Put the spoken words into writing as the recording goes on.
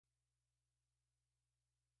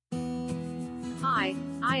Hi,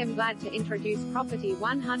 I am glad to introduce property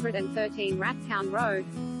 113 Rathcown Road,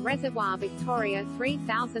 Reservoir Victoria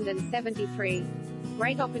 3073.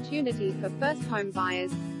 Great opportunity for first home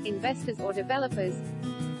buyers, investors or developers.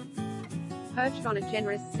 Perched on a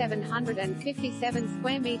generous 757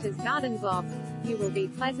 square meters garden block, you will be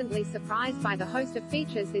pleasantly surprised by the host of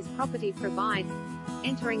features this property provides.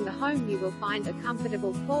 Entering the home you will find a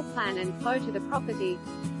comfortable floor plan and flow to the property,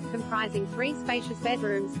 comprising 3 spacious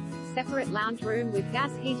bedrooms, separate lounge room with gas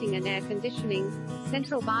heating and air conditioning,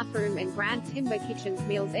 central bathroom and grand timber kitchen,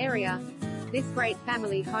 meals area. This great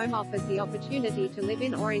family home offers the opportunity to live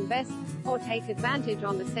in or invest, or take advantage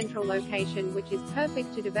on the central location, which is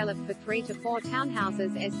perfect to develop for 3 to 4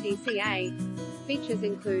 townhouses STCA. Features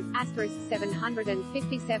include *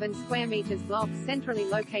 757 square meters block, centrally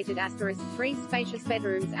located * 3 spacious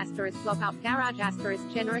bedrooms * lock-up garage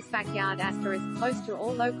 * generous backyard * close to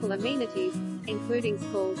all local amenities, including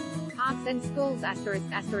schools, parks and schools *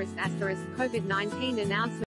 COVID-19 announcement.